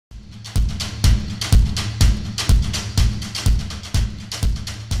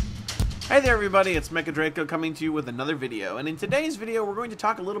Hey there everybody, it's Mecha Draco coming to you with another video, and in today's video we're going to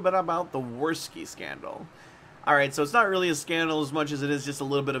talk a little bit about the Warski scandal. Alright, so it's not really a scandal as much as it is just a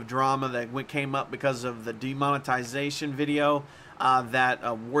little bit of drama that came up because of the demonetization video that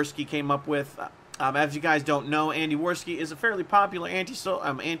Warski came up with. As you guys don't know, Andy Warski is a fairly popular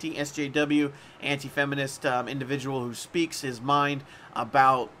anti-SJW, anti-feminist individual who speaks his mind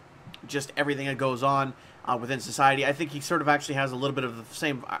about just everything that goes on within society. I think he sort of actually has a little bit of the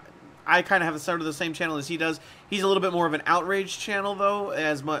same... I kind of have sort of the same channel as he does. He's a little bit more of an outrage channel, though,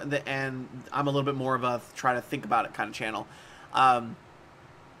 and I'm a little bit more of a try to think about it kind of channel.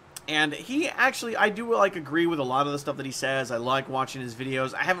 And he actually, I do agree with a lot of the stuff that he says. I like watching his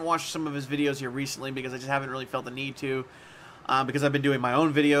videos. I haven't watched some of his videos here recently because I just haven't really felt the need to, because I've been doing my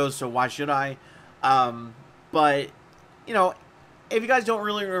own videos, so why should I? But, you know, if you guys don't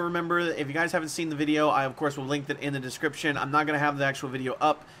really remember, if you guys haven't seen the video, I, of course, will link it in the description. I'm not going to have the actual video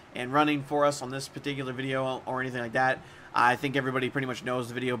up and running for us on this particular video or anything like that. I think everybody pretty much knows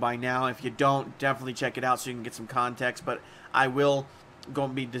the video by now. If you don't, definitely check it out so you can get some context. But I will go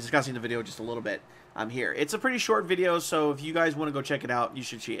and be discussing the video just a little bit here. It's a pretty short video, so if you guys want to go check it out, you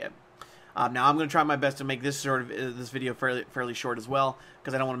should see it. Now, I'm going to try my best to make this this video fairly short as well,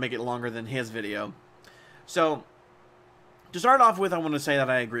 because I don't want to make it longer than his video. So, to start off with, I want to say that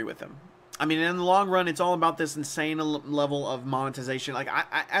I agree with him. I mean, in the long run, it's all about this insane level of monetization. Like,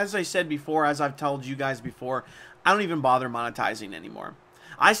 as I said before, as I've told you guys before, I don't even bother monetizing anymore.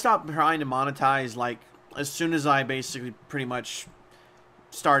 I stopped trying to monetize, like, as soon as I basically pretty much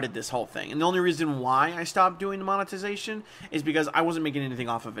started this whole thing. And the only reason why I stopped doing the monetization is because I wasn't making anything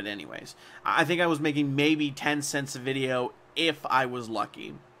off of it anyways. I think I was making maybe 10 cents a video if I was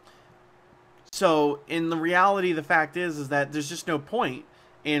lucky. So, in the reality, the fact is that there's just no point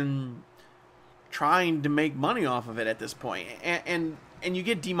in trying to make money off of it at this point. And you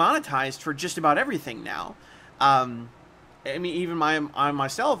get demonetized for just about everything now. I mean, even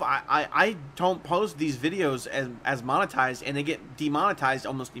myself, I don't post these videos as monetized, and they get demonetized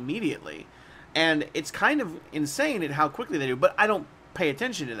almost immediately. And it's kind of insane at how quickly they do, but I don't pay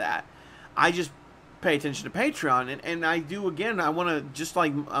attention to that. I just pay attention to Patreon, and I do, again, I want to, just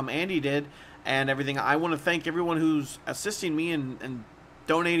like Andy did and everything, I want to thank everyone who's assisting me and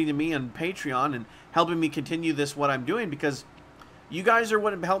donating to me on Patreon and helping me continue what I'm doing, because you guys are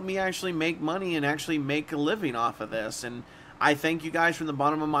what helped me actually make money and actually make a living off of this, and I thank you guys from the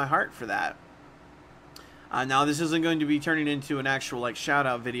bottom of my heart for that. Now, this isn't going to be turning into an actual like shout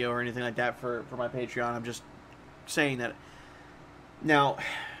out video or anything like that for my Patreon. I'm just saying that. Now,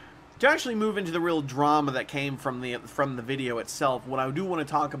 to actually move into the real drama that came from the video itself, what I do want to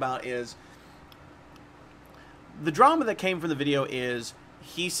talk about is the drama that came from the video. Is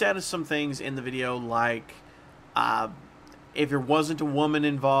he said some things in the video like, if there wasn't a woman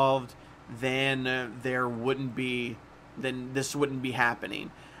involved, then this wouldn't be happening.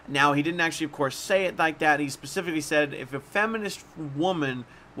 Now, he didn't actually, of course, say it like that. He specifically said if a feminist woman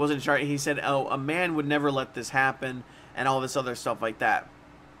wasn't in charge, he said, oh, a man would never let this happen, and all this other stuff like that.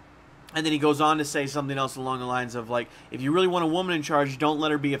 And then he goes on to say something else along the lines of, like, if you really want a woman in charge, don't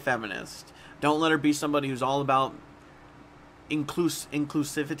let her be a feminist. Don't let her be somebody who's all about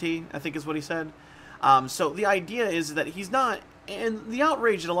inclusivity, I think is what he said. So the idea is that he's not, and the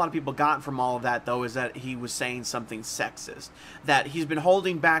outrage that a lot of people got from all of that, though, is that he was saying something sexist. That he's been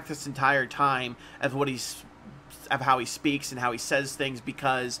holding back this entire time of how he speaks and how he says things,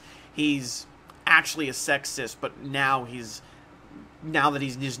 because he's actually a sexist, but now that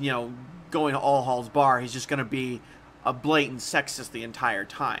he's just, you know, going to all halls bar, he's just going to be a blatant sexist the entire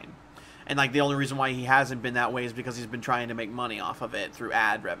time. And, like, the only reason why he hasn't been that way is because he's been trying to make money off of it through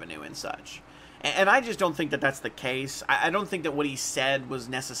ad revenue and such. And I just don't think that that's the case. I don't think that what he said was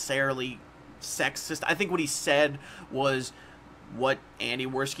necessarily sexist. I think what he said was what Andy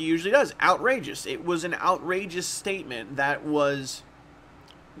Warski usually does. Outrageous. It was an outrageous statement that was...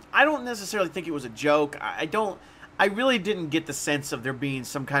 I don't necessarily think it was a joke. I really didn't get the sense of there being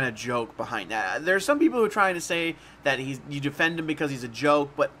some kind of joke behind that. There are some people who are trying to say that you defend him because he's a joke,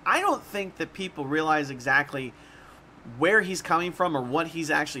 but I don't think that people realize exactly where he's coming from or what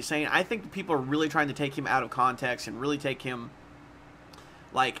he's actually saying. I think that people are really trying to take him out of context and really take him,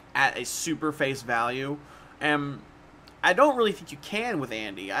 like, at a super face value. And I don't really think you can with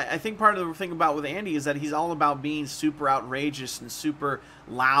Andy. I think part of the thing with Andy is that he's all about being super outrageous and super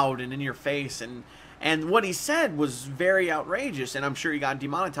loud and in your face, and what he said was very outrageous, and I'm sure he got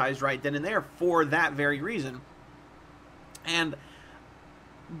demonetized right then and there for that very reason. And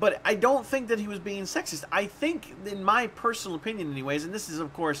But I don't think that he was being sexist. I think, in my personal opinion anyways, and this is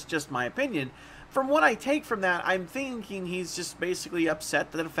of course just my opinion, from what I take from that, I'm thinking he's just basically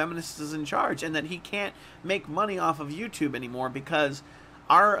upset that a feminist is in charge and that he can't make money off of YouTube anymore because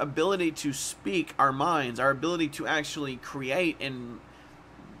our ability to speak our minds, our ability to actually create and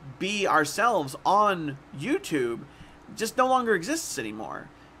be ourselves on YouTube just no longer exists anymore.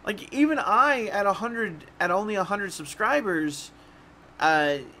 Like, even I, at only 100 subscribers,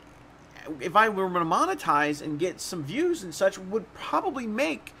 if I were to monetize and get some views and such, would probably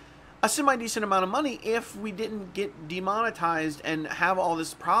make a semi-decent amount of money if we didn't get demonetized and have all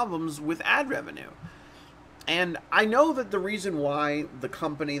these problems with ad revenue. And I know that the reason why the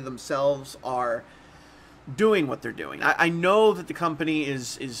company themselves are doing what they're doing, I know that the company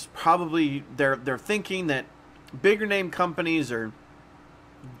is probably, they're thinking that bigger name companies are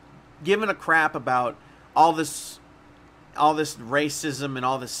giving a crap about all this racism and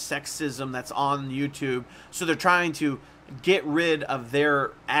all this sexism that's on YouTube, so they're trying to get rid of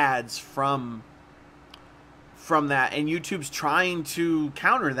their ads from that, and YouTube's trying to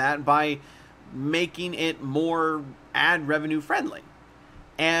counter that by making it more ad revenue friendly.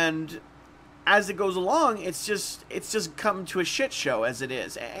 And as it goes along, it's just come to a shit show as it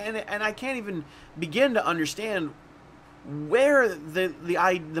is, and I can't even begin to understand where the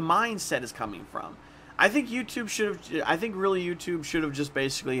mindset is coming from. I think YouTube should have just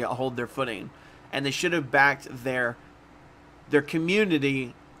basically hold their footing, and they should have backed their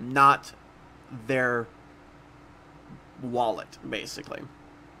community, not their wallet, basically.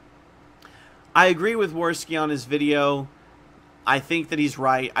 I agree with Warski on his video. I think that he's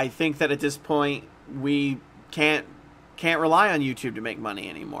right. I think that at this point we can't rely on YouTube to make money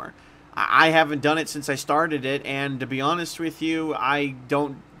anymore. I haven't done it since I started it, and to be honest with you, I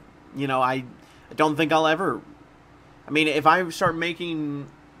don't think I'll ever. I mean, if I start making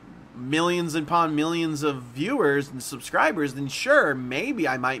millions upon millions of viewers and subscribers, then sure, maybe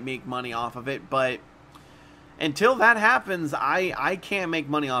I might make money off of it. But until that happens, I can't make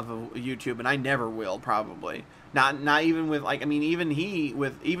money off of YouTube, and I never will, probably. Not even with, like, I mean, even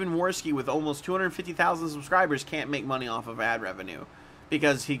Warski with almost 250,000 subscribers can't make money off of ad revenue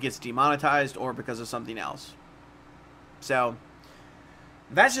because he gets demonetized or because of something else. So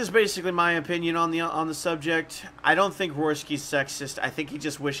that's just basically my opinion on the subject. I don't think Warski's sexist. I think he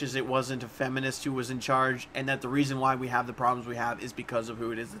just wishes it wasn't a feminist who was in charge, and that the reason why we have the problems we have is because of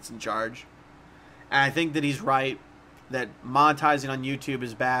who it is that's in charge. And I think that he's right, that monetizing on YouTube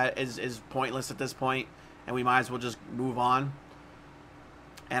is bad, is pointless at this point, and we might as well just move on.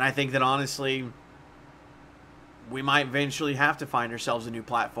 And I think that honestly, we might eventually have to find ourselves a new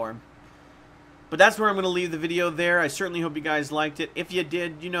platform. But that's where I'm going to leave the video there. I certainly hope you guys liked it. If you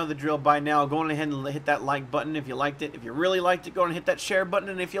did, you know the drill by now. Go on ahead and hit that like button if you liked it. If you really liked it, go on and hit that share button.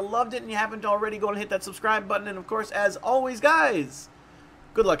 And if you loved it and you haven't already, go on and hit that subscribe button. And of course, as always, guys,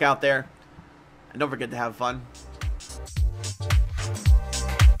 good luck out there. And don't forget to have fun.